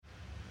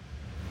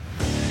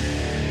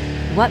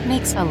What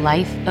makes a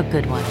life a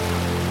good one?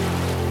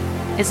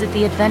 Is it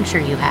the adventure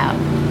you have?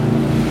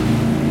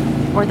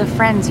 Or the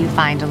friends you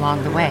find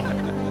along the way?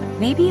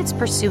 Maybe it's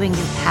pursuing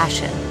your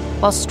passion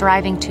while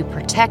striving to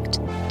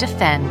protect,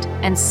 defend,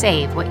 and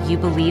save what you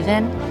believe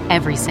in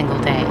every single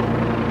day.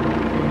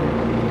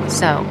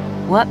 So,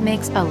 what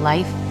makes a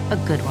life a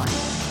good one?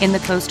 In the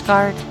Coast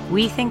Guard,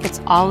 we think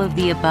it's all of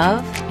the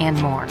above and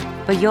more,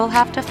 but you'll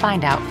have to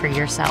find out for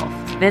yourself.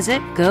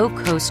 Visit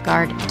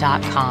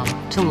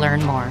gocoastguard.com to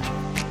learn more.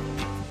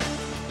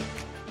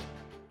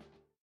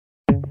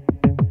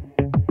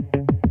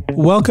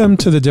 Welcome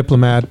to The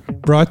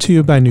Diplomat, brought to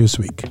you by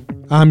Newsweek.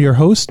 I'm your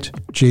host,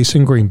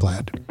 Jason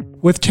Greenblatt.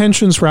 With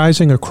tensions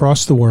rising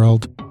across the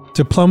world,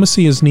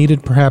 diplomacy is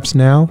needed perhaps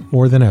now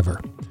more than ever.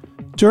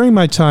 During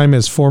my time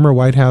as former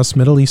White House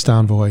Middle East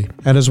envoy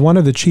and as one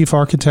of the chief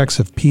architects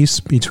of peace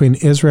between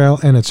Israel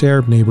and its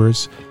Arab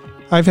neighbors,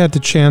 I've had the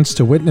chance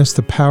to witness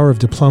the power of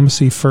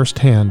diplomacy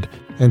firsthand,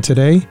 and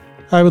today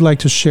I would like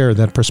to share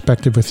that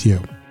perspective with you.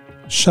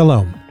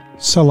 Shalom,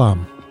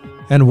 salam,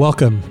 and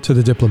welcome to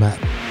The Diplomat.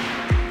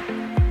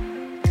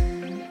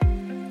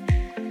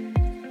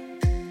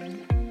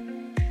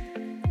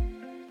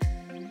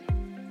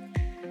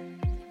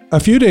 A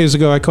few days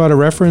ago, I caught a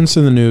reference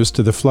in the news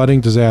to the flooding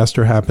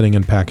disaster happening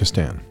in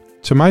Pakistan.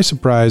 To my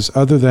surprise,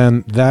 other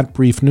than that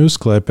brief news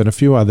clip and a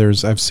few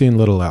others, I've seen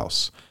little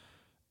else.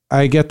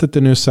 I get that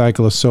the news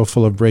cycle is so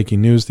full of breaking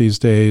news these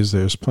days.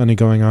 There's plenty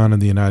going on in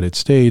the United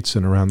States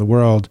and around the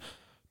world,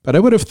 but I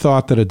would have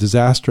thought that a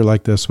disaster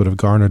like this would have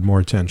garnered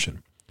more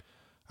attention.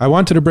 I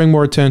wanted to bring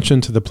more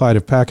attention to the plight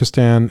of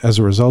Pakistan as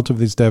a result of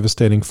these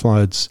devastating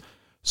floods,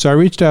 so I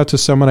reached out to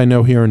someone I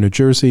know here in New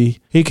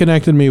Jersey. He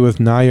connected me with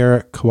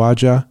Nayyar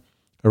Khawja,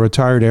 a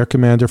retired air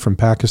commander from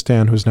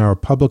Pakistan who's now a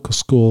public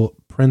school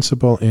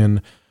principal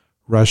in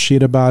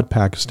Rashidabad,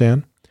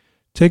 Pakistan.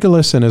 Take a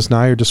listen as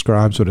Nayyar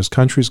describes what his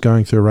country's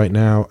going through right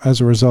now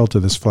as a result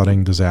of this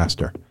flooding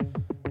disaster.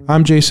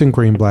 I'm Jason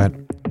Greenblatt.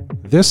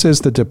 This is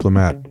The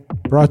Diplomat,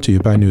 brought to you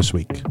by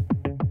Newsweek.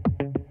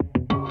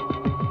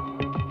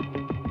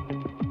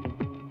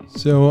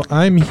 So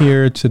I'm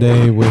here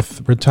today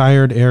with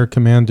retired Air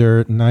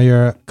Commander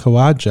Nayyar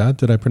Khawja.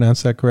 Did I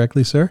pronounce that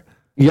correctly, sir?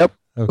 Yep.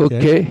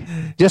 Okay.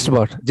 Just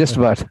about.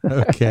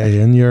 Okay.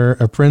 And you're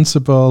a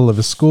principal of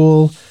a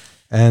school.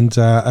 And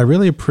I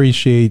really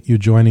appreciate you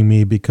joining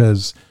me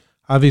because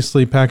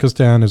obviously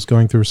Pakistan is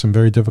going through some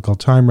very difficult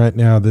time right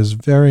now. There's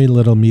very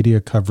little media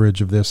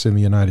coverage of this in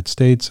the United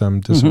States. I'm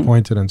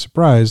disappointed and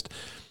surprised.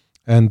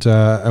 And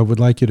I would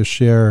like you to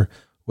share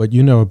what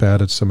you know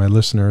about it so my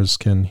listeners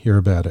can hear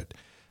about it.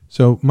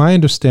 So my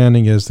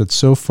understanding is that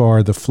so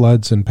far the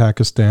floods in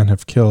Pakistan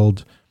have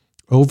killed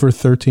over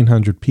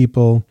 1,300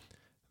 people.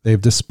 They've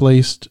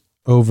displaced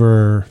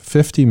over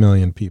 50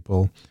 million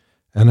people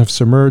and have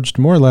submerged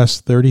more or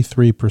less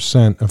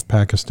 33% of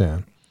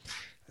Pakistan.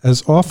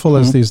 As awful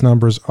as these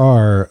numbers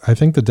are, I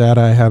think the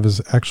data I have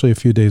is actually a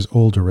few days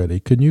old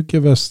already. Can you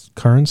give us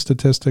current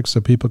statistics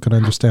so people can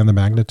understand the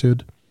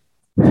magnitude?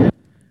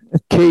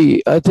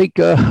 Okay. I think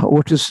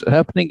what is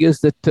happening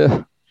is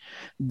that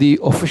the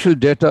official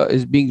data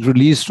is being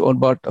released on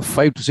about a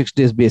 5 to 6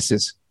 days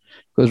basis.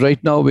 Because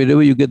right now,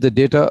 wherever you get the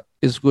data,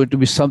 it's going to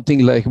be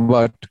something like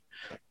about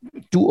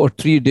 2 or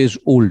 3 days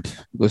old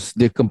because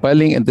they're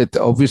compiling, and that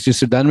obviously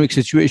it's a dynamic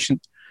situation.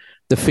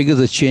 The figures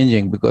are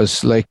changing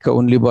because like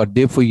only about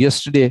day before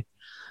yesterday,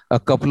 a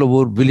couple of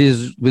our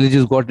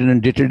villages got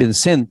inundated in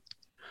Sindh.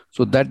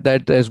 So that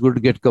data is going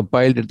to get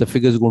compiled and the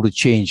figures are going to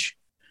change.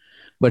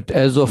 But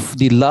as of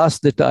the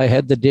last that I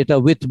had the data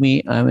with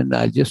me,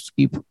 I'll just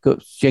keep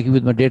checking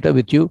with my data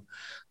with you,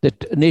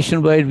 that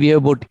nationwide we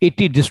have about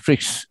 80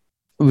 districts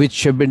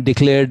which have been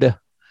declared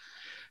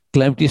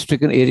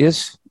calamity-stricken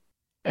areas.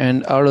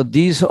 And out of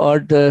these are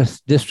the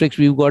districts,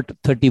 we've got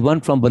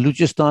 31 from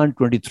Balochistan,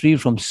 23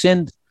 from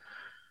Sindh,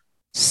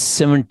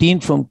 17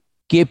 from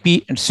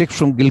KP, and 6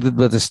 from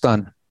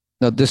Gilgit-Baltistan.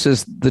 Now, this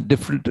is the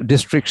different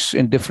districts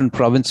in different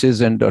provinces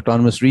and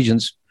autonomous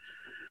regions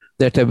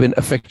that have been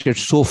affected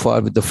so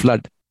far with the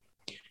flood.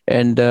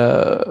 And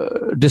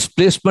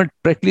displacement,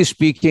 practically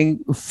speaking,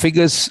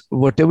 figures,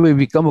 whatever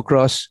we come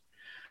across,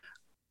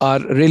 are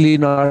really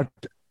not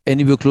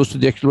anywhere close to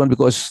the actual one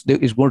because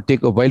it's going to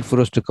take a while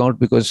for us to count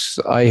because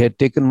I had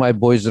taken my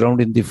boys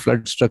around in the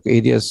flood-struck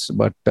areas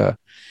about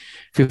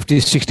 50,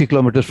 60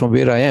 kilometers from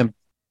where I am.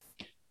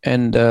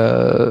 And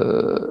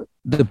the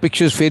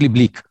picture is fairly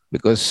bleak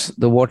because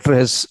the water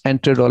has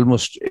entered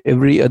almost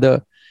every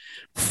other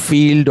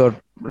field or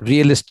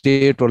real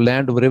estate or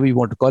land or whatever you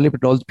want to call it.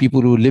 But all the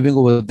people who were living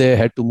over there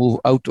had to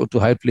move out or to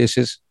higher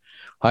places,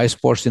 high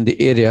spots in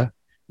the area,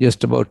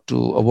 just about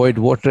to avoid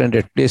water. And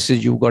at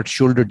places you've got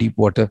shoulder deep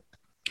water,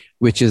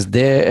 which is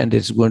there and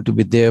it's going to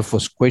be there for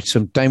quite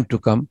some time to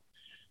come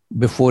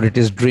before it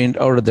is drained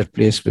out of that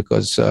place.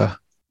 Because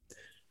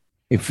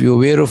if you're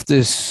aware of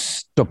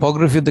this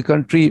topography of the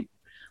country,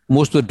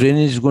 most of the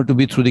drainage is going to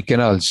be through the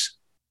canals.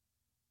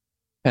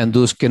 And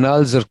those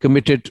canals are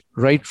committed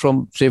right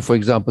from, say, for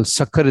example,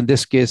 Sakhar in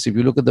this case, if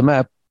you look at the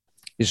map,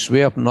 it's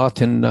way up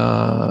north in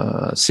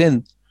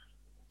Sindh.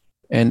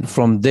 And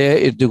from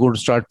there, they're going to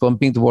start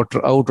pumping the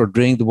water out or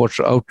draining the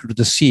water out to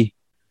the sea.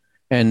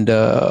 And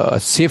a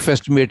safe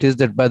estimate is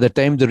that by the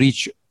time they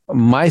reach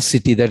my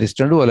city, that is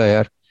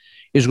Nayyar,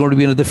 it's going to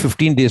be another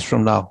 15 days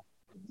from now.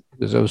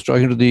 Because I was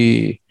talking to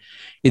the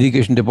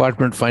irrigation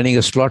department, finding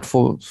a slot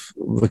for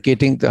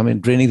draining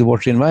the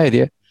water in my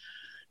area.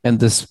 And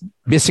this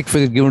basic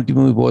figure given to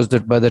me was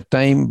that by the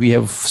time we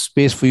have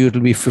space for you, it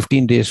will be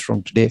 15 days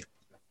from today.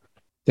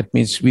 That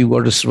means we've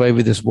got to survive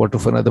with this water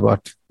for another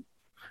about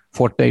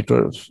fortnight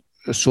or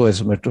so,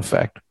 as a matter of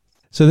fact.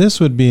 So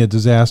this would be a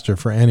disaster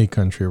for any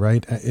country,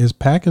 right? Is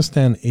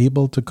Pakistan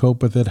able to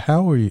cope with it?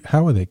 How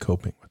are they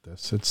coping with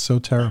this? It's so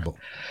terrible.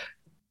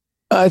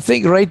 I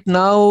think right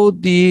now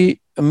the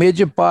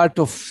major part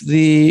of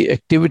the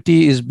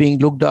activity is being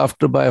looked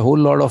after by a whole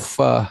lot of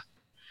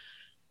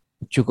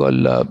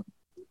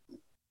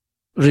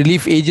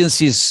relief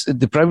agencies in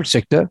the private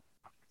sector,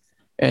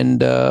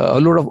 and a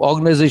lot of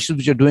organizations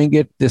which are doing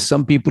it. There's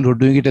some people who are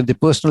doing it at the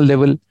personal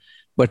level,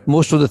 but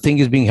most of the thing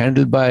is being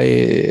handled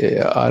by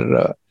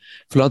our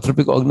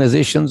philanthropic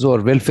organizations or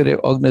welfare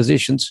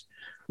organizations,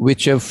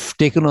 which have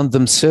taken on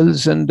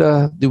themselves. And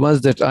the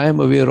ones that I am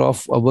aware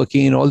of are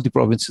working in all the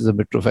provinces, as a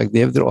matter of fact. They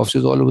have their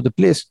offices all over the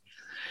place.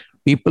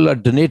 People are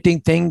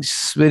donating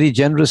things very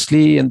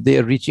generously, and they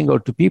are reaching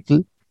out to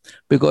people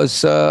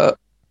because,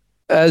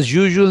 as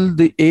usual,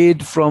 the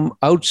aid from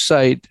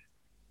outside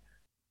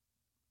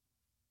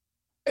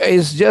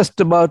is just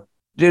about,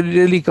 they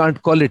really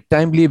can't call it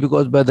timely,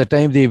 because by the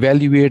time they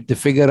evaluate, they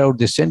figure out,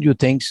 they send you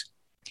things,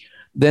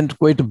 then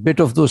quite a bit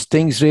of those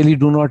things really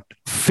do not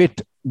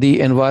fit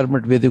the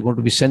environment where they're going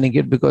to be sending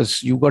it,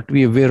 because you've got to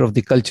be aware of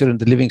the culture and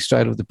the living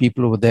style of the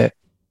people over there.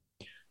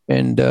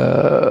 And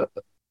a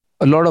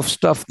lot of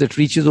stuff that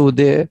reaches over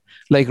there,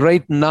 like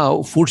right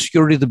now, food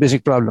security is the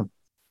basic problem.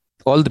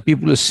 All the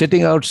people who are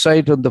sitting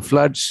outside on the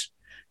floods,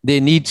 they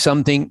need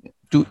something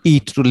to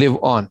eat, to live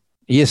on.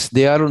 Yes,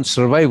 they are on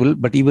survival,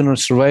 but even on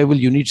survival,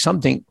 you need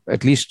something,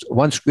 at least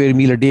one square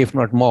meal a day, if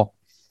not more.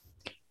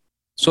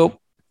 So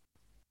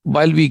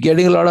while we're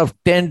getting a lot of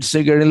tents,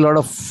 we're getting a lot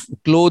of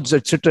clothes,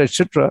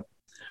 etc.,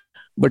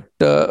 but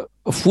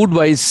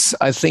food-wise,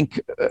 I think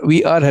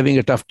we are having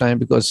a tough time,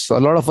 because a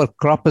lot of our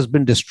crop has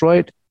been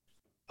destroyed.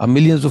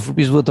 Millions of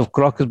rupees worth of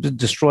crop has been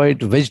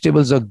destroyed.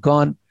 Vegetables are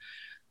gone.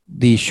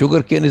 The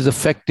sugarcane is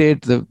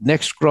affected. The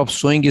next crop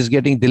sowing is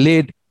getting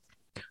delayed.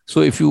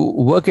 So if you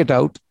work it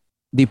out,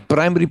 the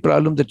primary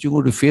problem that you're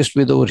going to be faced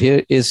with over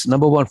here is,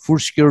 number one, food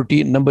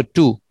security. Number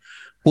two,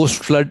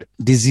 post-flood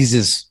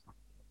diseases.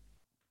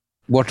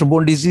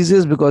 Waterborne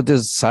diseases, because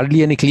there's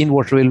hardly any clean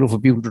water available for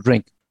people to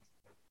drink.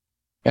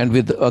 And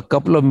with a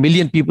couple of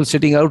million people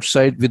sitting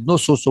outside with no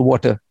source of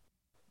water,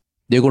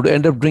 they're going to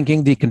end up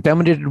drinking the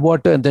contaminated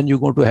water, and then you're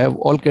going to have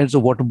all kinds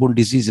of waterborne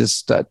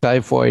diseases,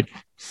 typhoid,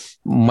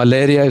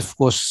 malaria is, of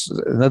course,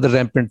 another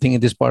rampant thing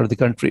in this part of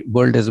the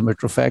world, as a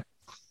matter of fact.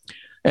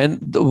 And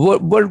the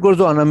world goes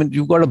on. I mean,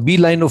 you've got a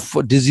beeline of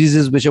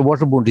diseases which are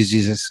waterborne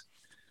diseases.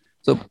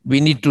 So we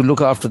need to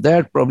look after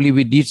that. Probably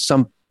we need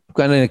some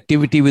kind of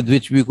activity with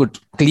which we could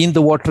clean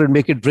the water and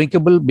make it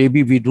drinkable.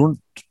 Maybe we don't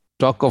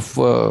talk of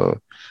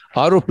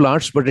RO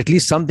plants, but at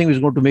least something is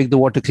going to make the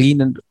water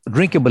clean and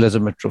drinkable, as a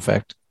matter of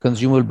fact,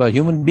 consumable by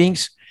human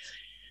beings.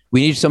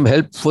 We need some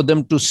help for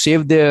them to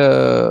save their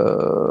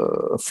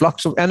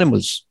flocks of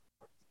animals,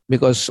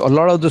 because a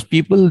lot of those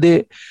people,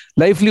 their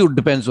livelihood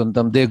depends on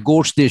them. Their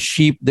goats, their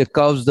sheep, their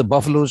cows, the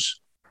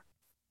buffaloes,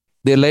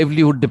 their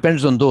livelihood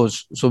depends on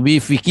those. So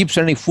if we keep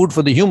sending food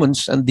for the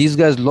humans and these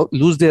guys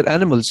lose their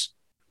animals,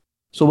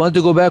 so once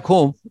they go back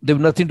home, they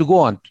have nothing to go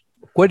on.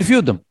 Quite a few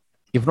of them,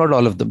 if not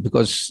all of them,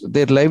 because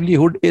their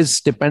livelihood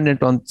is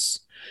dependent on,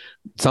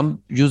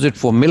 some use it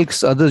for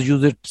milks, others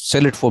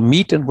sell it for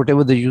meat and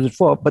whatever they use it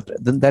for, but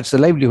then that's the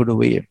livelihood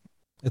over here.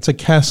 It's a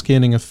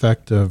cascading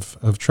effect of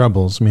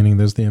troubles, meaning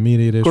there's the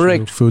immediate issue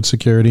Correct. of food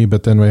security,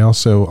 but then we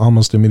also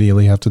almost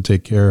immediately have to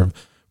take care of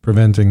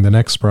preventing the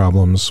next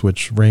problems,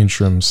 which range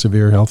from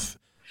severe health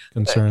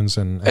concerns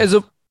and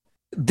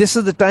this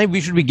is the time we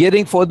should be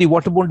getting for the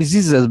waterborne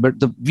diseases, but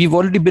we've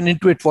already been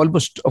into it for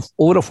almost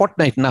over a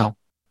fortnight now.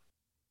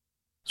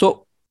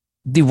 So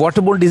the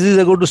waterborne diseases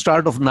are going to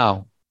start off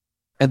now,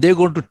 and they're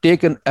going to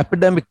take an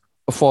epidemic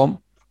form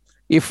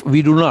if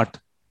we do not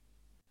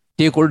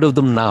take hold of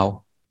them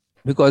now,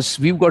 because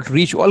we've got to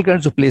reach all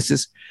kinds of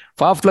places,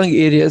 far-flung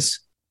areas,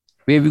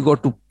 where we've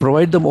got to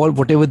provide them all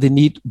whatever they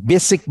need,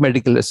 basic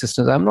medical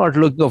assistance. I'm not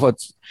looking for a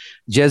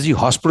jazzy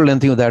hospital,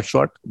 anything of that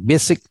sort.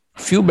 Basic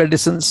few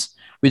medicines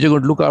which are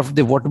going to look after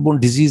the waterborne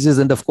diseases,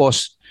 and of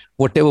course,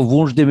 whatever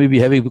wounds they may be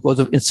having because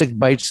of insect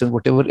bites and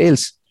whatever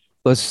else,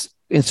 because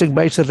insect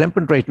bites are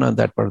rampant right now in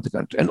that part of the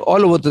country and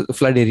all over the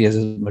flood areas,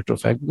 as a matter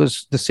of fact,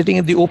 because they're sitting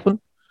in the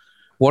open,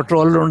 water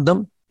all around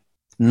them.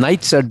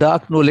 Nights are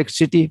dark, no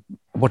electricity,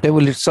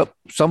 whatever.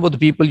 Some of the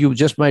people you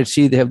just might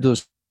see, they have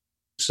those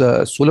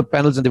solar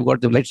panels and they've got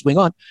the lights going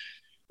on,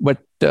 but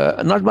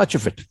not much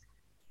of it.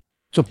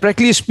 So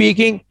practically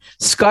speaking,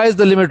 sky is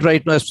the limit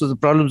right now as far as the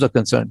problems are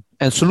concerned.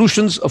 And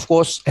solutions, of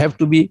course, have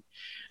to be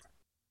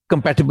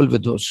compatible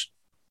with those.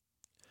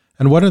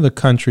 And what are the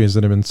countries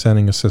that have been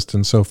sending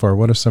assistance so far?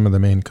 What are some of the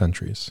main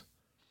countries?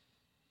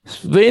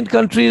 Main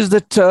countries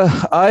that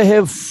I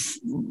have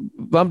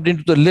bumped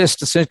into the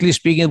list, essentially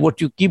speaking,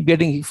 what you keep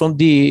getting from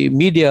the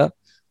media,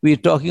 we're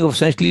talking of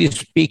essentially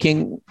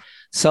speaking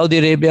Saudi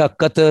Arabia,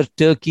 Qatar,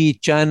 Turkey,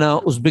 China,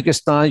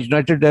 Uzbekistan,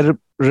 United Arab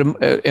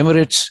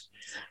Emirates.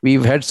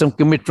 We've had some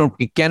commit from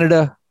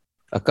Canada,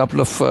 a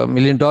couple of $1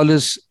 million,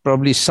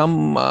 probably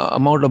some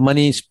amount of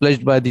money is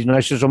pledged by the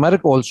United States of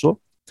America also.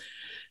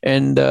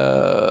 And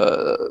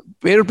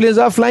airplanes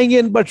are flying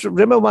in, but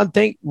remember one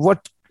thing,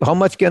 how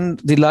much can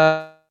the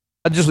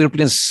largest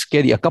airplanes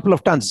carry? A couple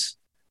of tons.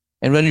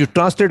 And when you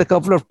translate a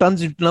couple of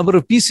tons into number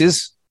of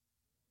pieces,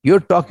 you're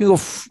talking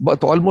of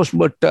almost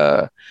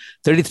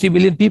 33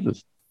 million people.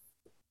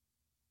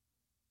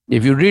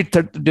 If you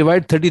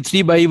divide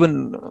 33 by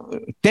even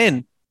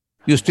 10,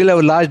 you still have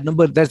a large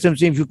number. That's what I'm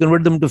saying. If you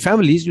convert them to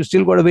families, you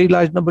still got a very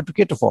large number to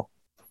cater for.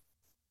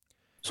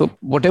 So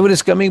whatever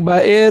is coming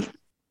by air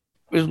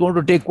is going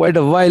to take quite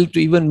a while to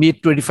even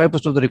meet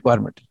 25% of the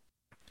requirement.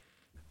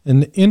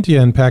 And India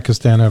and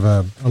Pakistan have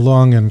a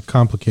long and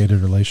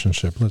complicated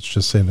relationship. Let's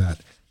just say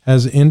that.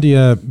 Has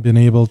India been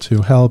able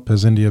to help?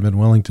 Has India been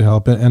willing to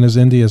help? And is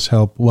India's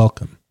help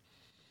welcome?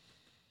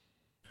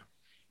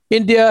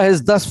 India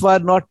has thus far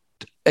not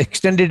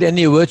extended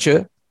any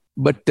overture.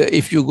 But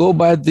if you go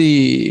by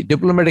the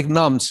diplomatic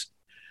norms,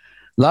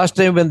 last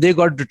time when they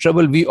got into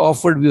trouble, we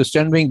were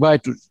standing by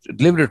to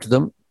deliver it to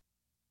them.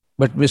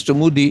 But Mr.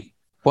 Modi,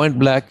 point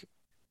blank,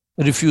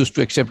 refused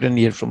to accept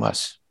any aid from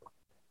us.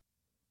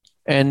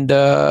 And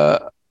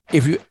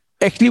if you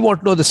actually want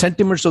to know the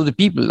sentiments of the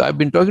people, I've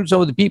been talking to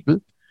some of the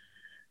people,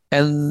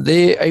 and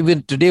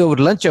even today over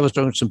lunch, I was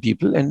talking to some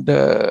people, and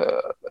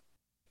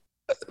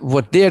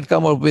what they had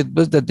come up with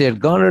was that they had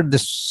garnered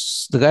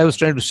this, the guy was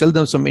trying to sell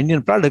them some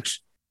Indian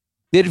products.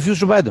 They refused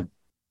to buy them.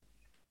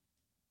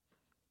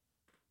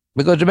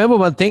 Because remember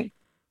one thing,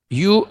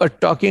 you are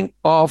talking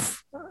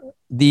of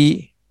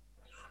the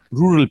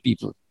rural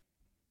people.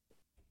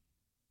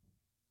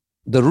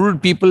 The rural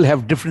people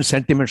have different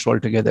sentiments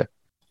altogether.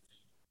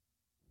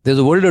 There's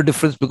a world of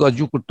difference because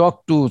you could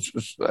talk to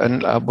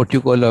what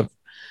you call a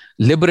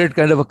liberate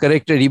kind of a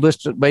character. He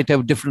might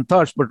have different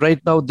thoughts, but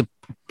right now the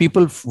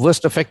people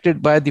worst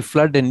affected by the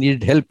flood and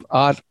need help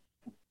are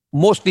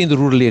mostly in the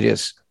rural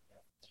areas.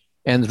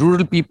 And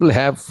rural people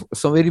have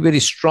some very, very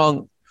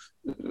strong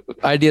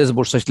ideas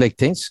about such like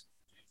things.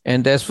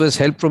 And as far as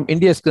help from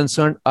India is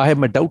concerned, I have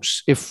my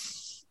doubts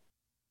if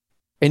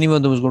anyone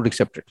of them is going to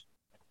accept it.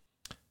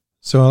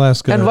 So I'll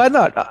ask. And why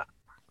not?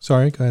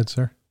 Sorry, go ahead,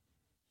 sir.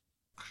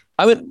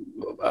 I mean,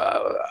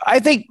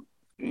 I think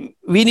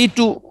we need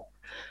to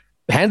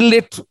handle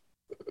it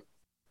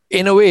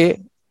in a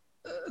way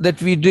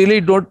that we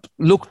really don't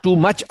look too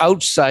much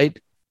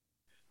outside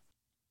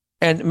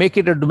and make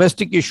it a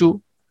domestic issue.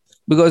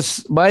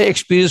 Because my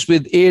experience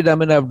with aid, I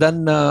mean, I've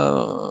done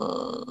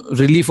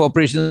relief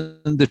operations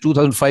in the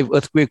 2005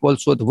 earthquake,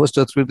 also the worst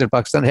earthquake that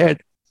Pakistan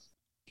had.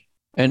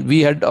 And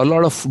we had a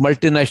lot of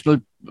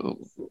multinational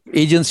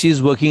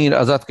agencies working in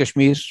Azad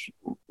Kashmir.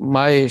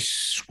 My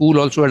school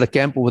also had a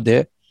camp over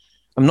there.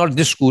 I'm not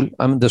this school.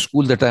 I'm the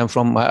school that I am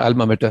from, my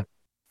alma mater.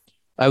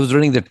 I was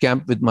running that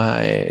camp with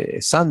my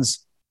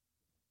sons.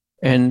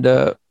 And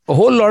a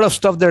whole lot of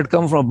stuff that had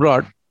come from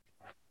abroad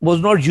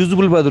was not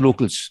usable by the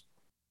locals.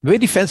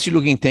 Very fancy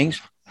looking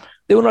things.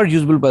 They were not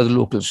usable by the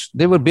locals.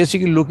 They were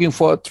basically looking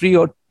for 3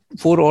 or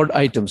 4 odd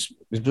items.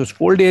 It was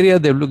cold area.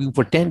 They were looking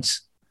for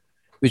tents,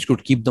 which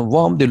could keep them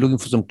warm. They're looking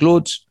for some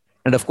clothes.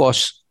 And of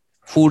course,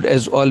 food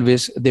as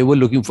always. They were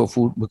looking for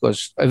food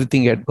because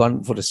everything had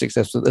gone for a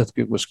success as the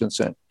earthquake was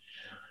concerned.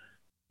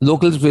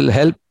 Locals will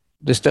help.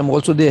 This time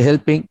also they're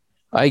helping.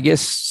 I guess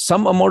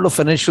some amount of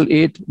financial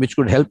aid, which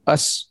could help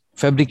us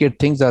fabricate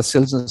things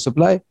ourselves and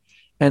supply.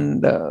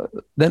 And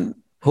then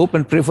hope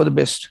and pray for the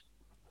best.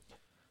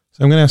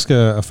 So I'm going to ask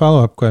a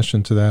follow-up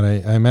question to that.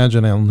 I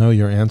imagine I'll know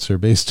your answer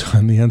based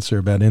on the answer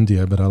about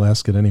India, but I'll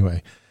ask it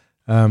anyway.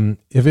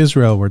 If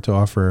Israel were to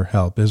offer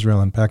help,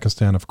 Israel and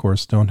Pakistan, of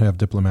course, don't have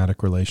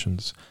diplomatic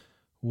relations.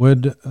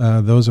 Would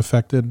those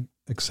affected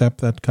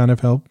accept that kind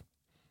of help?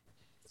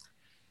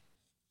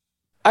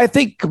 I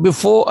think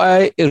before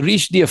I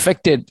reach the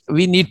affected,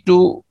 we need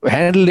to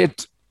handle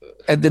it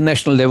at the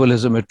national level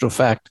as a matter of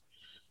fact.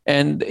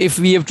 And if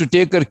we have to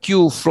take our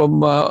cue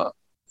from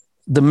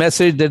the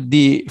message that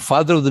the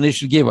father of the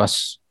nation gave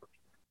us,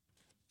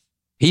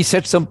 he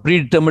set some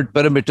predetermined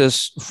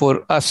parameters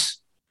for us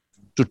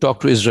to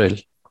talk to Israel.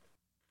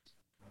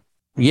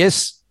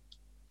 Yes,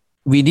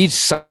 we need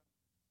some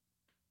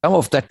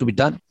of that to be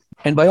done.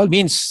 And by all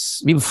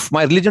means,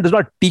 my religion does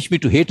not teach me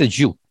to hate a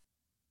Jew.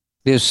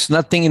 There's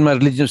nothing in my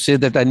religion that says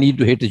that I need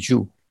to hate a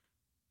Jew.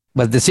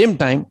 But at the same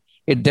time,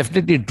 it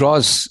definitely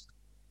draws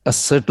a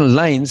certain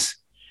lines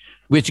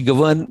which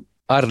govern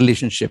our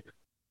relationship.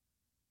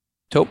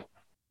 So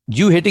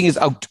Jew hating is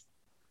out.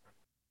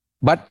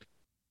 But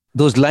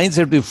those lines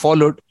have to be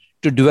followed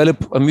to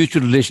develop a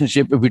mutual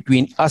relationship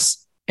between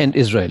us and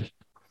Israel.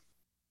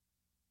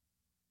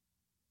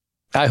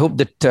 I hope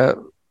that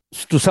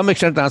to some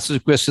extent answers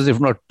the questions, if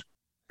not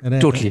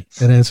Totally.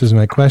 It answers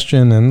my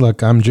question. And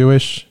look, I'm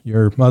Jewish,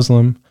 you're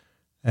Muslim,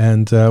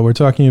 and we're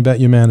talking about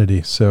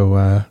humanity.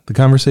 So the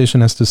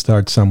conversation has to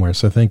start somewhere.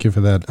 So thank you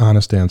for that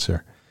honest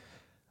answer.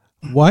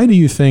 Why do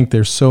you think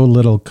there's so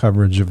little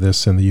coverage of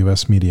this in the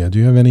U.S. media? Do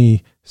you have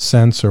any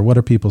sense, or what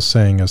are people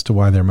saying as to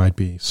why there might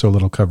be so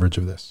little coverage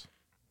of this?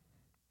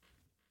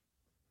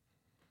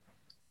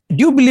 Do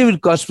you believe in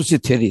conspiracy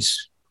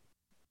theories?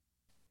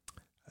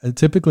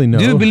 Typically, no.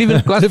 Do you believe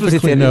in conspiracy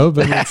theories? No,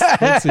 but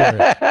let's hear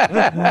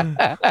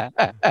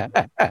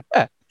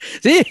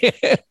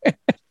it.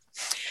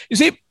 You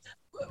see,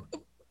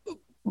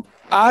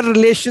 our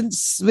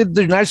relations with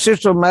the United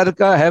States of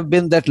America have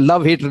been that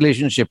love-hate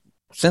relationship.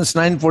 Since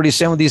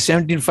 1947, these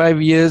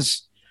 75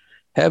 years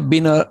have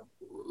been a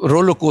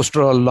roller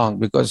coaster all along,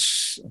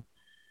 because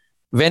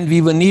when we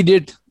were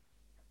needed,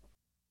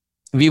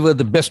 we were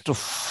the best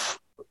of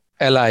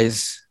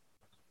allies.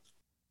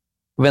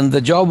 When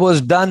the job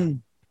was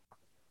done,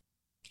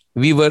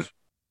 we were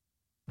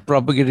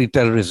propagating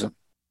terrorism.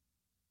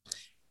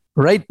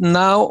 Right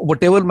now,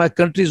 whatever my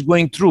country is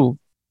going through,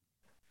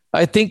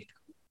 I think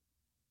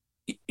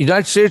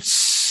United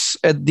States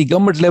at the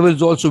government level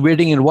is also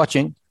waiting and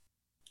watching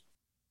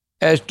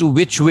as to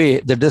which way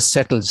the dust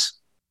settles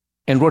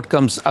and what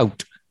comes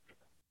out.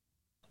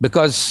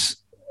 Because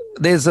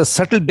there's a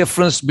subtle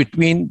difference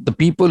between the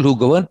people who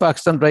govern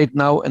Pakistan right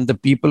now and the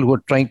people who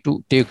are trying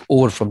to take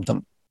over from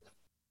them.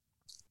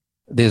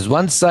 There's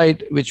one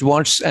side which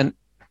wants an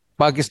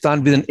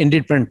Pakistan with an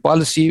independent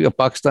policy, a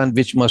Pakistan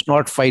which must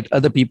not fight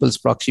other people's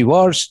proxy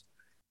wars,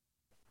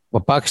 a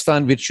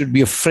Pakistan which should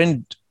be a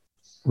friend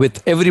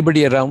with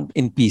everybody around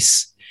in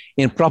peace,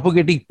 in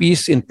propagating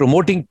peace, in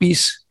promoting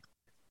peace,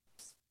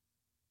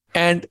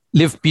 and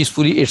live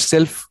peacefully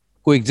itself,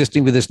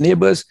 coexisting with its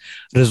neighbors,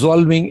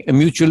 resolving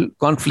mutual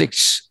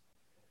conflicts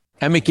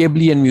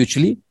amicably and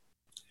mutually.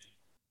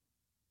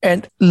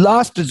 And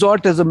last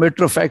resort, as a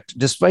matter of fact,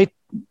 despite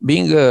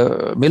being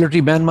a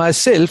military man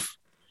myself,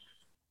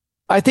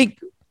 I think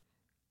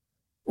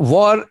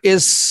war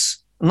is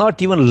not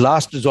even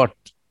last resort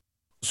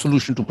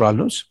solution to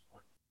problems.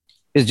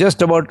 It's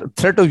just about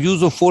threat of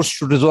use of force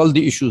to resolve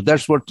the issues.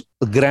 That's what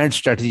the grand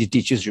strategy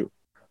teaches you.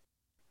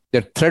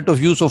 That threat of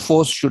use of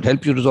force should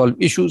help you resolve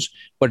issues.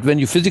 But when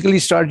you physically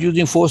start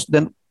using force,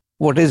 then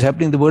what is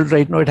happening in the world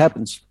right now, it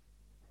happens.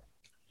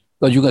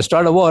 Because you can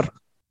start a war,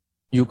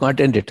 you can't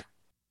end it.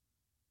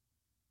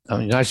 I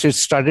mean, the United States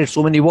started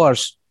so many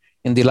wars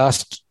in the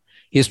last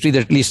history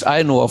that at least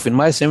I know of. In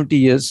my 70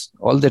 years,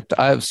 all that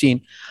I have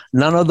seen,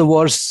 none of the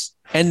wars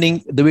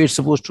ending the way it's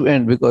supposed to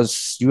end,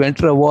 because you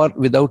enter a war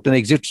without an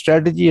exit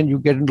strategy and you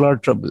get in a lot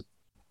of trouble.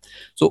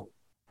 So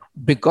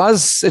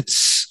because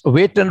it's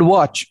wait and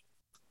watch,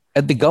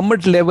 at the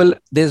government level,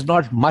 there's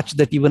not much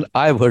that even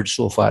I've heard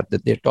so far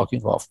that they're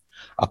talking of.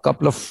 A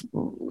couple of,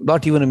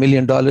 not even $1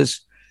 million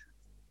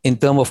in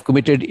terms of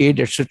committed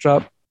aid,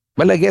 etc.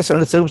 Well, I guess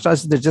under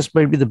circumstances, that just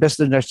might be the best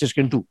that the United States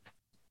can do.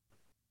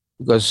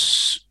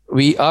 Because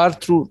we are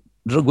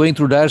going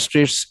through dire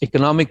straits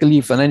economically,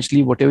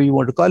 financially, whatever you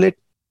want to call it.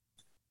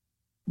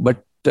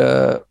 But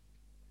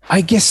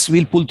I guess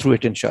we'll pull through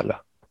it, inshallah.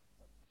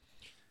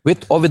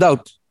 With or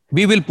without,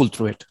 we will pull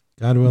through it.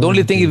 God willing, the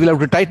only thing indeed. is we'll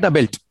have to tighten our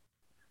belt.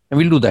 And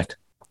we'll do that.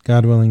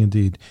 God willing,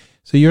 indeed.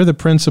 So you're the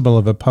principal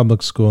of a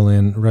public school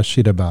in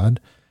Rashidabad.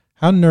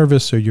 How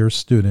nervous are your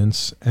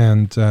students?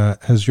 And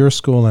has your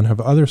school and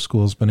have other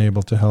schools been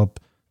able to help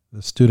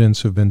the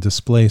students who've been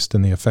displaced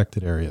in the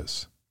affected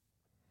areas?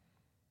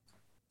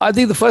 I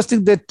think the first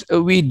thing that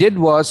we did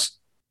was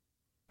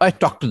I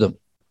talked to them,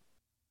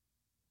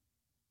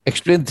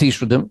 explained things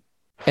to them,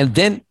 and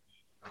then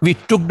we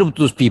took them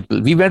to those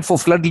people. We went for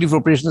flood relief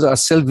operations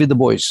ourselves with the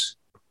boys,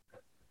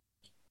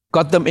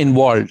 got them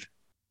involved,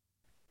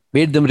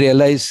 made them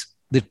realize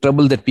the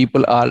trouble that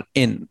people are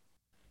in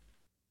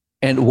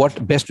and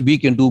what best we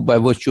can do by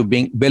virtue of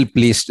being well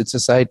placed in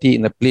society,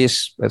 in a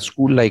place, a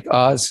school like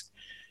ours.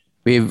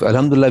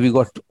 Alhamdulillah, we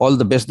got all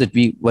the best that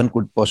one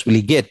could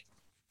possibly get.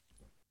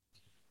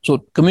 So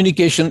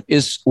communication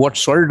is what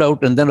sorted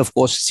out. And then, of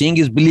course, seeing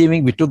is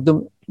believing. We took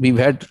them. We've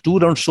had 2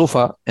 rounds so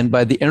far. And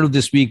by the end of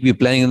this week, we're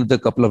planning another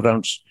couple of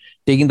rounds,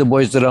 taking the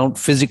boys around,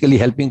 physically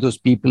helping those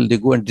people. They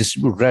go and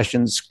distribute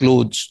rations,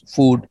 clothes,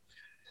 food.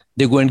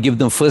 They go and give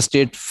them first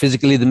aid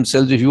physically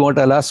themselves. If you want,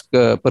 I'll ask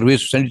Parvez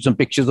to send you some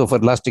pictures of our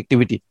last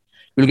activity.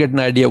 You'll get an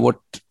idea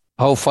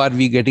how far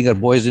we're getting our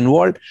boys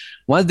involved.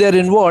 Once they're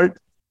involved,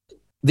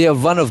 they are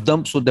one of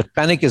them. So the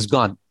panic is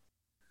gone.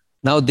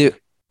 Now they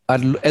are,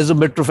 as a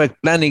matter of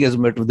fact, planning as a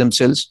matter of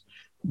themselves.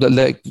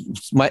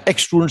 My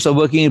ex-students are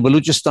working in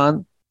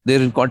Balochistan.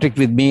 They're in contact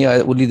with me.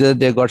 Only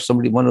they got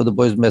one of the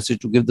boys' message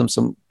to give them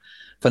some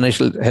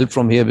financial help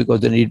from here because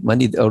they need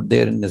money out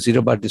there in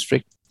Nazirabad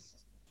district.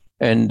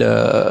 And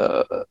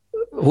a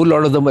whole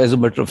lot of them, as a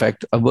matter of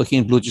fact, are working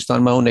in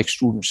Balochistan, my own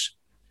ex-students.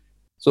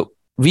 So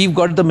we've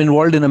got them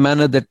involved in a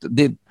manner that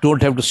they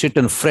don't have to sit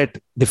and fret.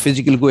 They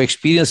physically go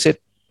experience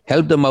it,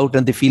 help them out,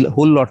 and they feel a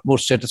whole lot more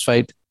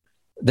satisfied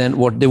than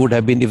what they would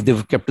have been if they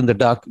were kept in the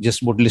dark,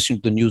 just about listening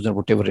to the news and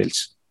whatever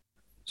else.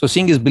 So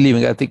seeing is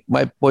believing. I think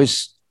my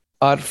boys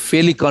are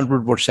fairly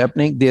confident what's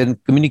happening. They're in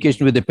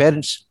communication with their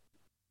parents.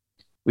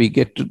 We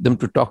get them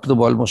to talk to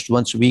them almost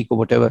once a week or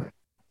whatever.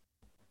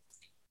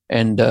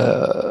 And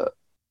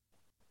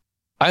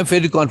I'm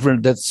fairly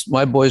confident that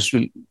my boys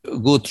will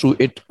go through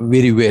it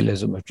very well,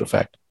 as a matter of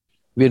fact.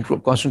 We're in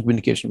constant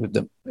communication with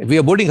them. We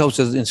are boarding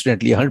houses,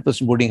 incidentally,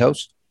 100% boarding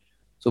house.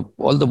 So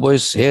all the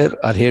boys here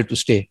are here to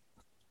stay.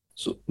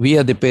 So we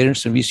are the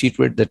parents, and we see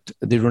to it that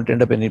they don't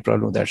end up in any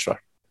problem of that sort.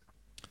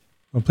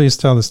 Well, please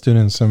tell the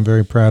students I'm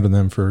very proud of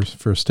them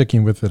for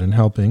sticking with it and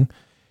helping.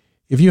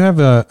 If you have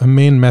a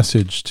main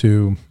message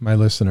to my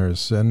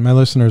listeners, and my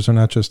listeners are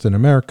not just in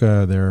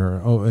America, they're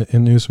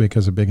in Newsweek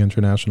has a big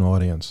international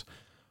audience,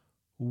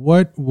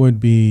 what would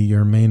be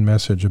your main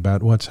message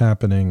about what's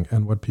happening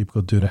and what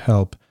people do to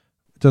help?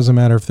 It doesn't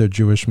matter if they're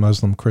Jewish,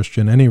 Muslim,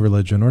 Christian, any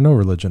religion, or no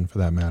religion for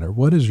that matter.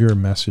 What is your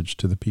message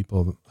to the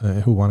people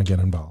who want to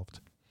get involved?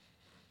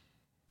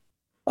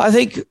 I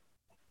think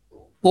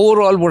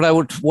overall what I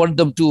would want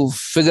them to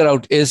figure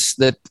out is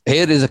that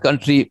here is a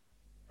country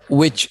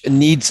which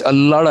needs a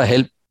lot of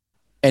help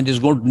and is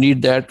going to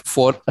need that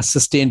for a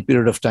sustained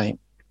period of time,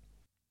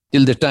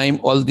 till the time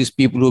all these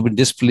people who have been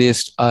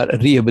displaced are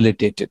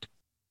rehabilitated.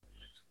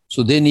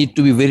 So they need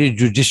to be very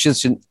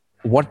judicious in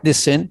what they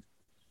send,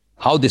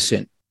 how they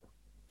send.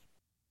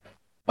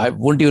 I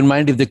won't even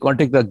mind if they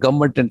contact the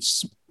government and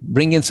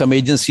bring in some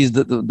agencies,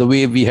 the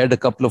way we had a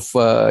couple of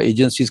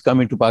agencies come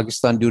into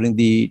Pakistan during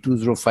the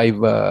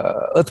 2005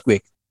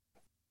 earthquake.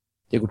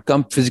 They could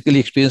come physically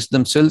experience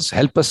themselves,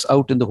 help us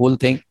out in the whole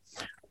thing.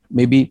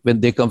 Maybe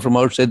when they come from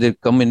outside, they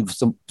come in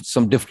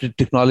some different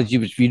technology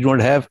which we don't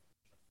have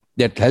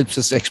that helps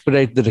us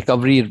expedite the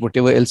recovery and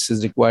whatever else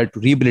is required to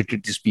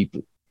rehabilitate these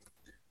people.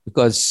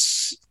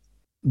 Because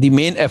the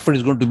main effort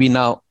is going to be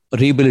now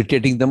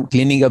rehabilitating them,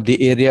 cleaning up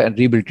the area and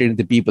rehabilitating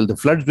the people. The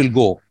floods will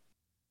go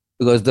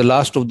because the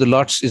last of the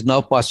lots is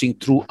now passing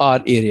through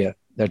our area.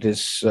 That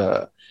is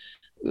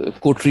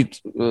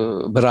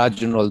Kotri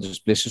barrage and all these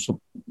places.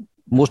 So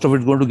most of it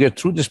is going to get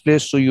through this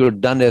place. So you're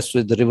done as far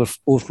as the river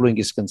overflowing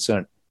is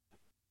concerned.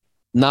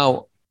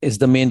 Now is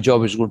the main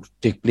job is going to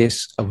take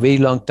place a very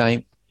long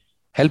time.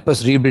 Help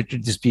us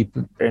rehabilitate these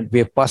people and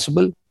where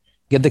possible,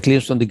 get the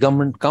claims from the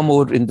government, come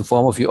over in the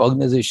form of your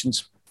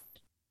organizations,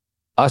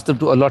 ask them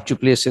to allot you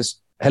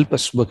places, help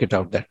us work it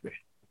out that way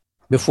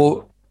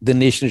before the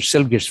nation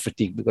itself gets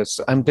fatigued. Because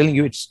I'm telling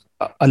you, it's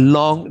a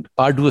long,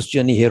 arduous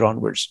journey here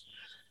onwards,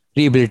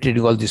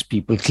 rehabilitating all these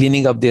people,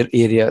 cleaning up their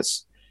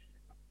areas.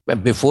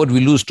 But before we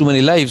lose too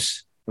many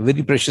lives,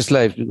 very precious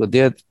lives, because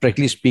they are,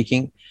 practically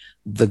speaking,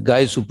 the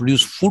guys who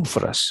produce food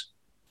for us,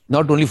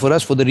 not only for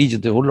us, for the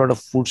region. There's a whole lot of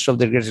food stuff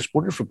that gets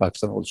exported from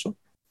Pakistan also.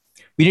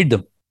 We need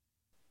them.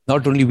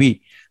 Not only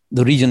we,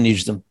 the region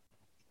needs them.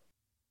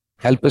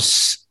 Help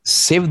us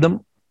save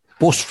them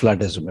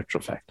post-flood, as a matter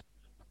of fact.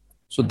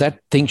 So that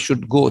thing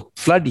should go.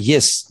 Flood,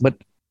 yes, but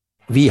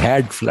we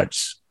had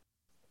floods.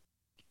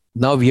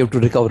 Now we have to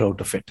recover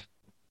out of it.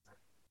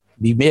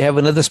 We may have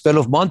another spell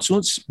of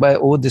monsoons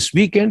over this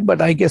weekend,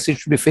 but I guess it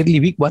should be a fairly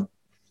weak one.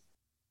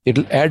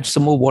 It'll add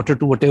some more water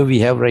to whatever we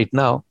have right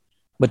now.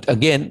 But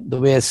again, the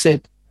way I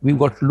said, we've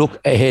got to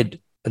look ahead,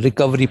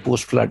 recovery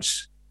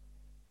post-floods.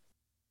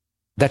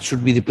 That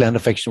should be the plan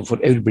of action for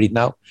everybody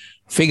now.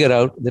 Figure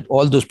out that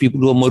all those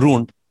people who are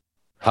marooned,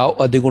 how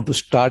are they going to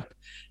start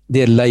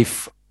their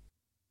life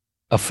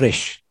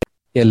afresh?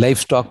 Their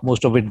livestock,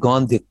 most of it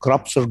gone, their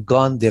crops are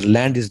gone, their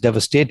land is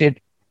devastated.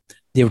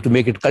 They have to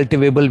make it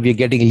cultivable. We're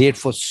getting late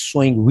for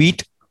sowing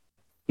wheat.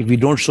 If we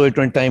don't sow it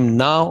on time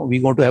now,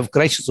 we're going to have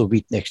crisis of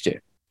wheat next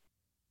year.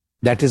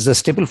 That is the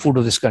staple food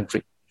of this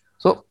country.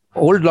 So a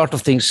whole lot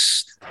of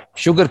things.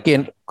 Sugar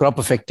cane crop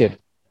affected.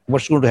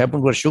 What's going to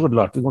happen to our sugar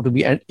lot? We're going to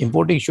be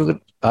importing sugar.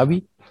 Are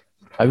we?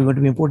 Are we going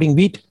to be importing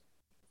wheat?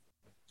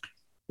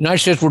 United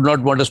States would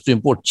not want us to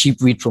import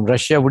cheap wheat from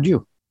Russia, would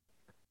you?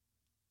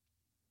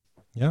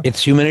 Yeah.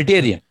 It's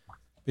humanitarian.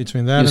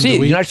 Between that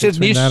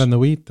and the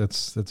wheat,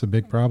 that's a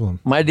big problem.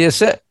 My dear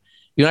sir,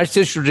 United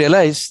States should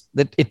realize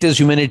that it is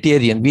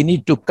humanitarian. We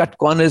need to cut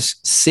corners,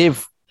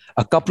 save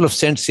a couple of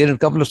cents here and a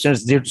couple of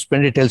cents there to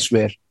spend it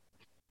elsewhere.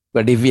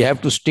 But if we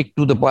have to stick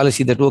to the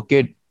policy that,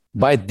 okay,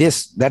 buy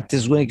this, that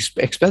is going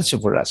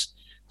expensive for us.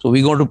 So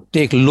we're going to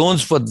take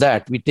loans for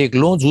that. We take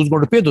loans, who's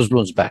going to pay those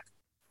loans back?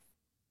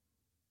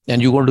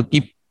 And you're going to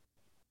keep,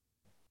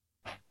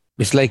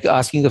 it's like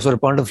asking us for a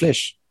pound of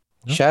flesh.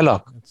 Yep.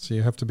 Shylock. So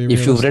you have to be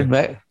realistic. If you've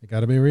read you got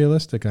to be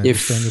realistic. I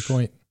understand your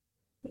point.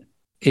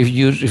 If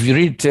you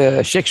read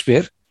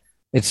Shakespeare,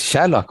 it's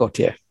Shylock out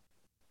here.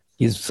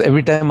 He's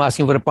every time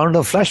asking for a pound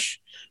of flesh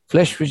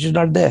which is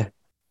not there.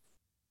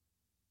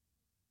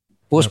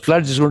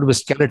 Post-flood is going to be a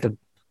skeleton.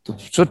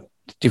 So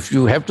if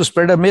you have to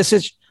spread a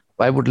message,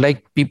 I would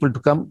like people to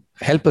come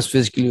help us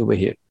physically over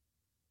here.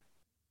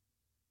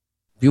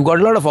 You've got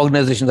a lot of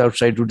organizations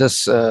outside who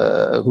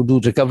do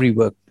recovery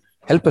work.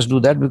 Help us do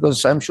that,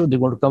 because I'm sure they're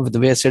going to come with the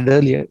way I said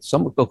earlier,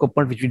 some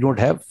equipment which we don't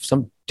have,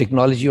 some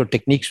technology or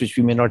techniques which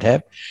we may not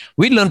have.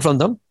 We learn from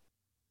them,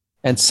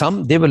 and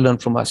some they will learn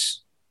from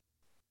us.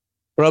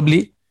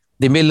 Probably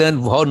they may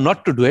learn how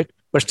not to do it,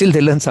 but still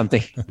they learn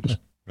something.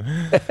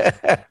 Well,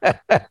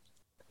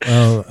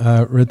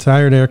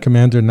 retired Air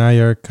Commander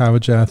Nayyar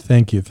Khawja,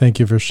 thank you. Thank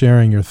you for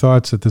sharing your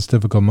thoughts at this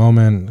difficult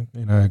moment.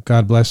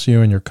 God bless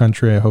you and your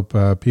country. I hope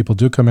people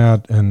do come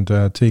out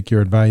and take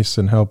your advice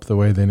and help the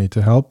way they need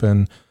to help.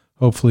 And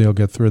hopefully you'll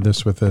get through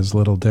this with as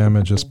little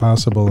damage as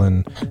possible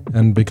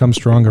and become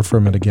stronger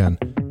from it again.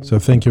 So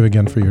thank you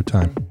again for your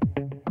time.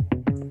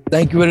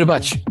 Thank you very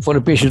much for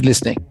the patient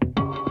listening.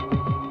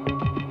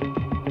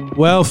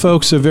 Well,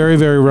 folks, a very,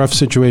 very rough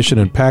situation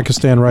in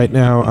Pakistan right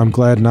now. I'm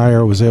glad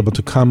Nayyar was able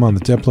to come on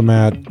The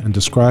Diplomat and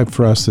describe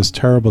for us this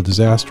terrible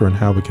disaster and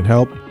how we can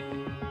help.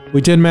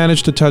 We did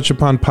manage to touch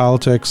upon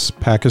politics,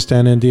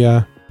 Pakistan,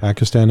 India,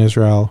 Pakistan,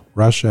 Israel,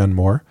 Russia, and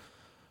more.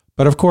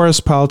 But of course,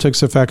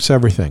 politics affects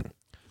everything.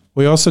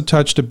 We also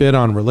touched a bit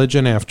on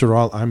religion. After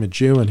all, I'm a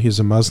Jew and he's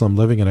a Muslim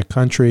living in a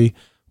country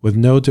with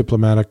no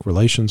diplomatic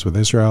relations with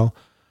Israel.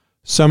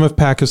 Some of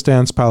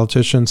Pakistan's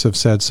politicians have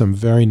said some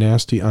very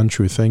nasty,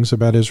 untrue things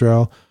about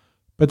Israel,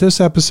 but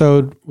this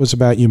episode was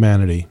about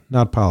humanity,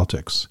 not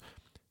politics.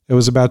 It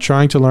was about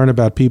trying to learn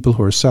about people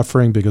who are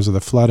suffering because of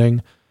the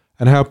flooding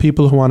and how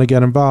people who want to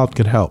get involved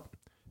can help.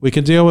 We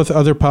can deal with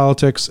other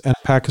politics and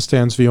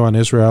Pakistan's view on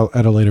Israel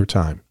at a later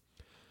time.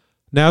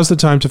 Now's the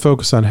time to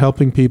focus on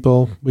helping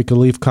people. We can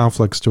leave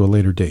conflicts to a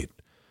later date.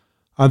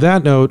 On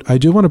that note, I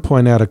do want to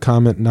point out a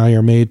comment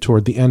Nayyar made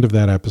toward the end of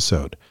that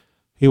episode.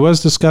 He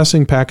was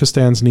discussing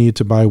Pakistan's need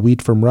to buy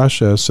wheat from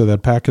Russia so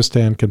that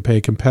Pakistan can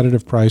pay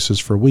competitive prices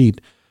for wheat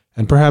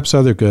and perhaps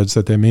other goods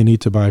that they may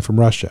need to buy from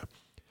Russia.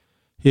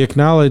 He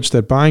acknowledged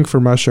that buying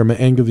from Russia may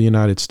anger the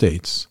United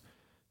States.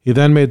 He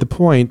then made the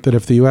point that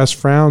if the U.S.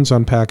 frowns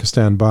on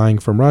Pakistan buying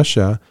from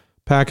Russia,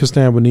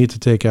 Pakistan would need to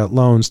take out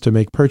loans to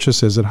make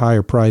purchases at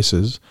higher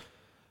prices,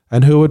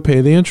 and who would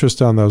pay the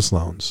interest on those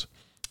loans?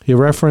 He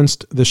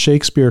referenced the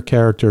Shakespeare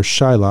character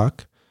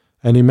Shylock,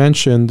 and he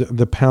mentioned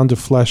the pound of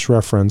flesh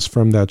reference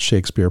from that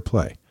Shakespeare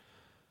play.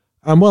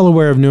 I'm well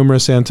aware of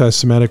numerous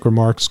anti-Semitic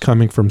remarks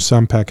coming from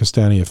some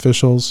Pakistani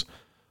officials.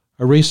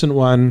 A recent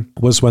one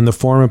was when the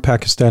former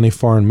Pakistani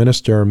foreign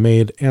minister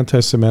made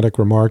anti-Semitic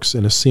remarks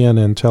in a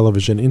CNN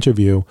television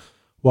interview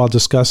while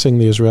discussing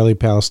the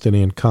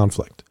Israeli-Palestinian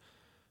conflict.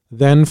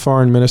 Then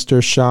Foreign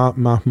Minister Shah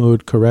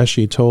Mahmoud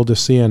Qureshi told a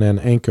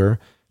CNN anchor,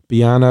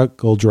 Biana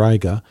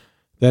Goldraiga,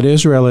 that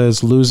Israel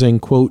is losing,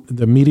 quote,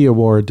 the media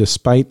war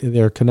despite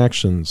their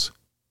connections,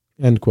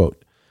 end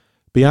quote.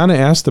 Biana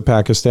asked the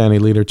Pakistani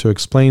leader to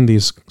explain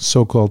these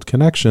so-called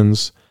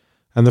connections,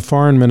 and the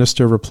foreign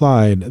minister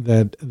replied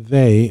that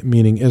they,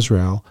 meaning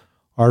Israel,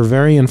 are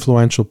very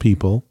influential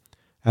people,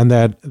 and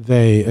that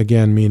they,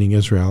 again meaning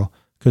Israel,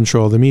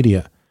 control the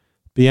media.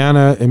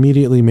 Biana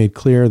immediately made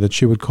clear that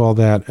she would call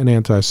that an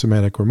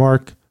anti-Semitic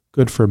remark.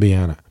 Good for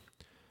Biana.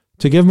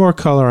 To give more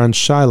color on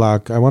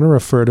Shylock, I want to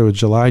refer to a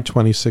July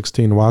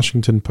 2016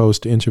 Washington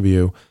Post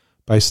interview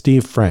by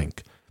Steve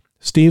Frank.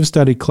 Steve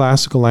studied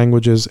classical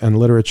languages and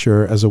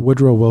literature as a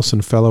Woodrow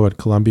Wilson Fellow at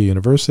Columbia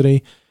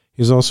University.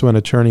 He's also an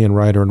attorney and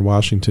writer in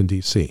Washington,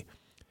 D.C.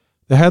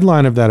 The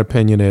headline of that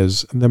opinion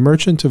is, "The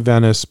Merchant of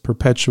Venice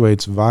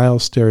perpetuates vile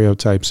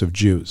stereotypes of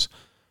Jews.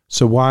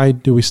 So why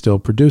do we still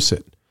produce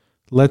it?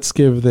 Let's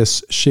give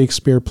this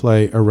Shakespeare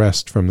play a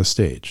rest from the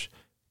stage."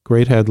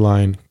 Great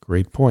headline,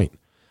 great point.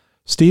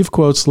 Steve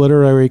quotes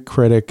literary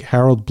critic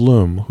Harold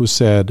Bloom, who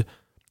said,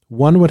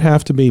 "One would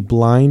have to be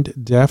blind,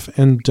 deaf,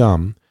 and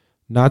dumb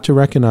not to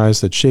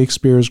recognize that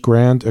Shakespeare's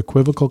grand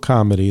equivocal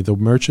comedy, The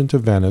Merchant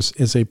of Venice,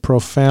 is a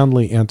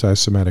profoundly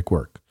anti-Semitic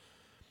work."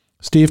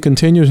 Steve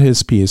continued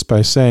his piece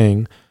by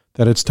saying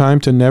that it's time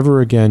to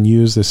never again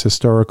use this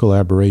historical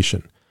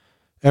aberration.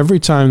 Every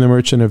time The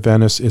Merchant of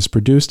Venice is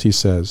produced, he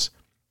says,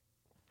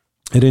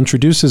 it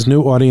introduces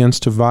new audience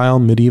to vile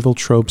medieval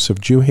tropes of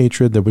Jew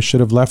hatred that we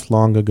should have left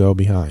long ago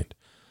behind.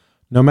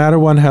 No matter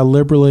one how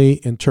liberally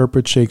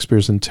interprets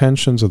Shakespeare's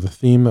intentions or the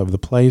theme of the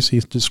plays he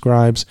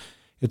describes,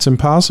 it's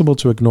impossible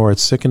to ignore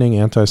its sickening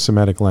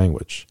anti-Semitic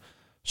language.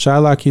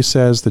 Shylock, he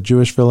says, the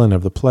Jewish villain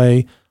of the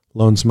play,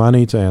 loans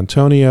money to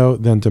Antonio,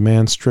 then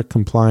demands strict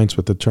compliance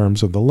with the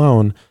terms of the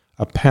loan,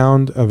 a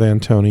pound of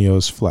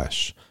Antonio's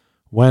flesh,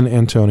 when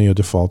Antonio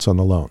defaults on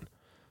the loan.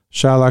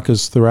 Shylock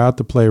is throughout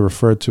the play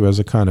referred to as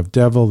a kind of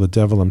devil, the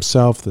devil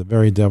himself, the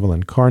very devil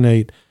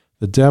incarnate,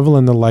 the devil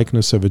in the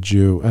likeness of a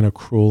Jew, and a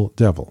cruel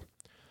devil.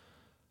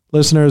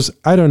 Listeners,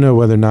 I don't know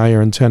whether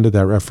Nayyar intended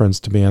that reference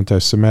to be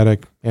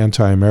anti-Semitic,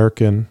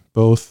 anti-American,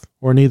 both,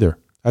 or neither.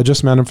 I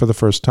just met him for the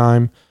first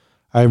time.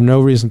 I have no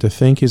reason to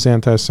think he's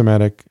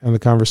anti-Semitic, and the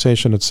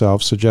conversation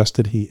itself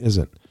suggested he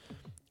isn't.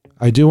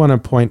 I do want to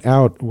point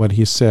out what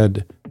he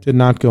said did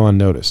not go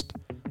unnoticed.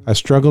 I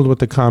struggled with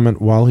the comment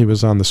while he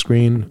was on the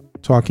screen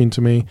talking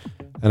to me,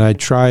 and I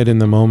tried in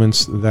the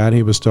moments that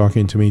he was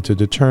talking to me to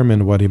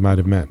determine what he might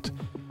have meant.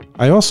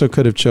 I also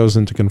could have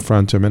chosen to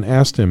confront him and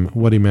asked him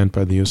what he meant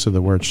by the use of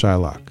the word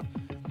Shylock.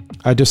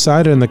 I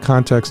decided in the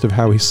context of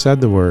how he said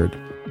the word.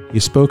 He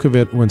spoke of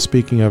it when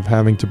speaking of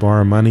having to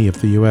borrow money if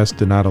the U.S.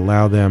 did not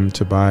allow them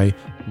to buy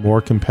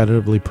more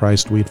competitively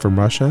priced wheat from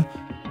Russia.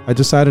 I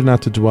decided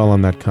not to dwell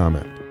on that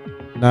comment.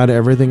 Not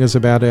everything is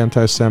about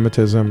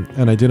anti-Semitism,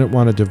 and I didn't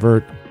want to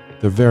divert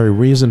the very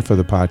reason for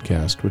the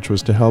podcast, which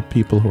was to help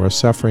people who are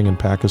suffering in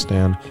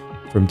Pakistan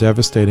from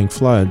devastating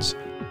floods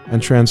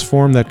and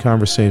transform that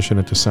conversation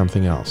into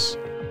something else.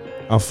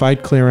 I'll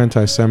fight clear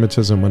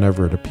anti-Semitism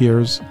whenever it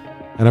appears,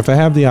 and if I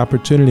have the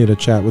opportunity to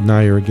chat with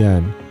Nayyar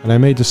again, and I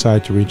may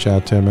decide to reach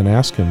out to him and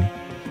ask him,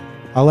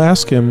 I'll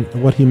ask him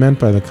what he meant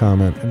by the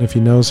comment and if he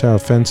knows how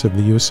offensive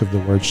the use of the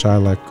word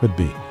Shilek could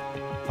be.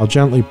 I'll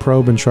gently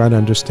probe and try to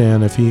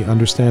understand if he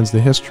understands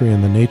the history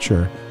and the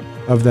nature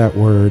of that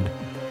word,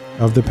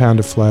 of the pound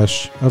of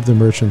flesh, of the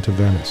merchant of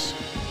Venice.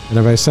 And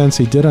if I sense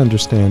he did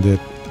understand it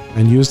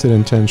and used it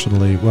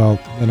intentionally, well,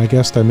 then I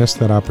guess I missed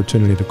that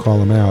opportunity to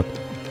call him out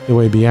the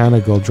way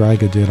Biana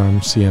Goldraga did on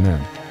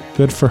CNN.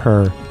 Good for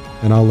her,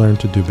 and I'll learn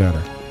to do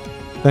better.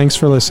 Thanks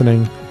for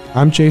listening.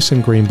 I'm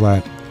Jason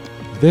Greenblatt.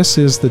 This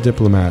is The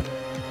Diplomat,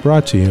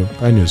 brought to you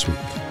by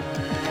Newsweek.